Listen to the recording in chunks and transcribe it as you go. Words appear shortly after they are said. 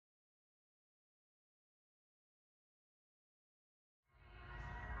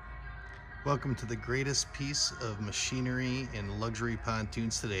Welcome to the greatest piece of machinery in luxury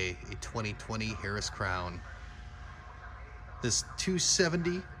pontoons today, a 2020 Harris Crowne. This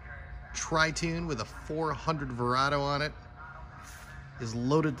 270 tri-tune with a 400 Verado on it is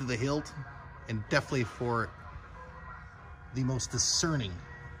loaded to the hilt and definitely for the most discerning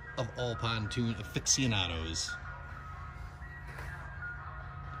of all pontoon aficionados.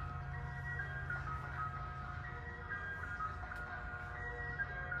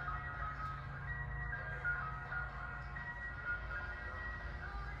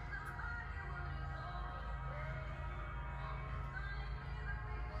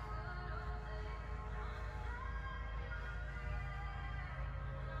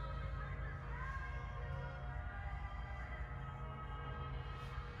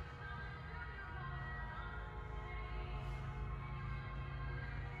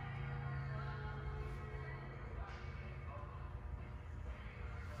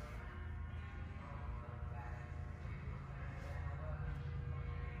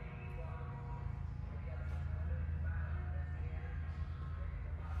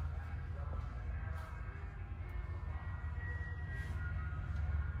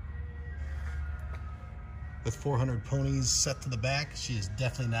 With 400 ponies set to the back, she is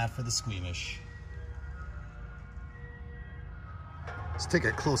definitely not for the squeamish. Let's take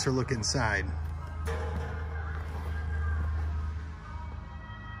a closer look inside.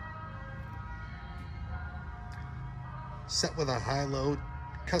 Set with a high-low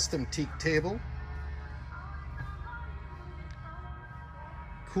custom teak table.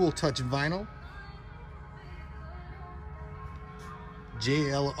 Cool touch vinyl.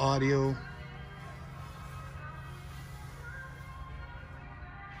 JL audio.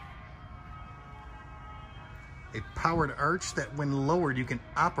 A powered arch that when lowered you can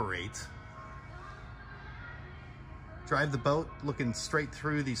operate. Drive the boat looking straight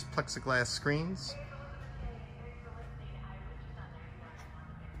through these plexiglass screens.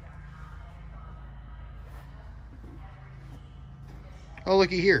 Oh,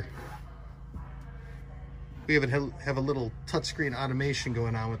 looky here. We have a little touchscreen automation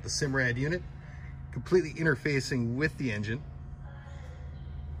going on with the Simrad unit, completely interfacing with the engine.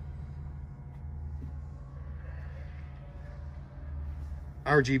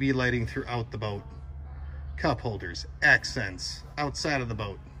 RGB lighting throughout the boat, cup holders, accents, outside of the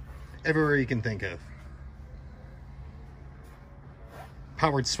boat, everywhere you can think of.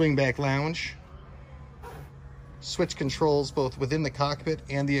 Powered swingback lounge, switch controls both within the cockpit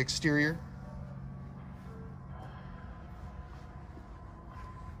and the exterior.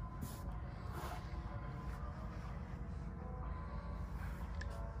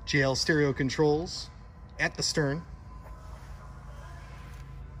 JL stereo controls at the stern.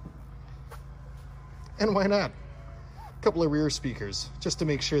 And why not? A couple of rear speakers, just to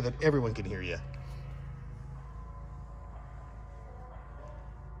make sure that everyone can hear you.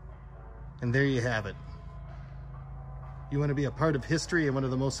 And there you have it. You want to be a part of history and one of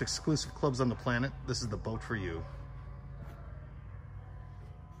the most exclusive clubs on the planet? This is the boat for you.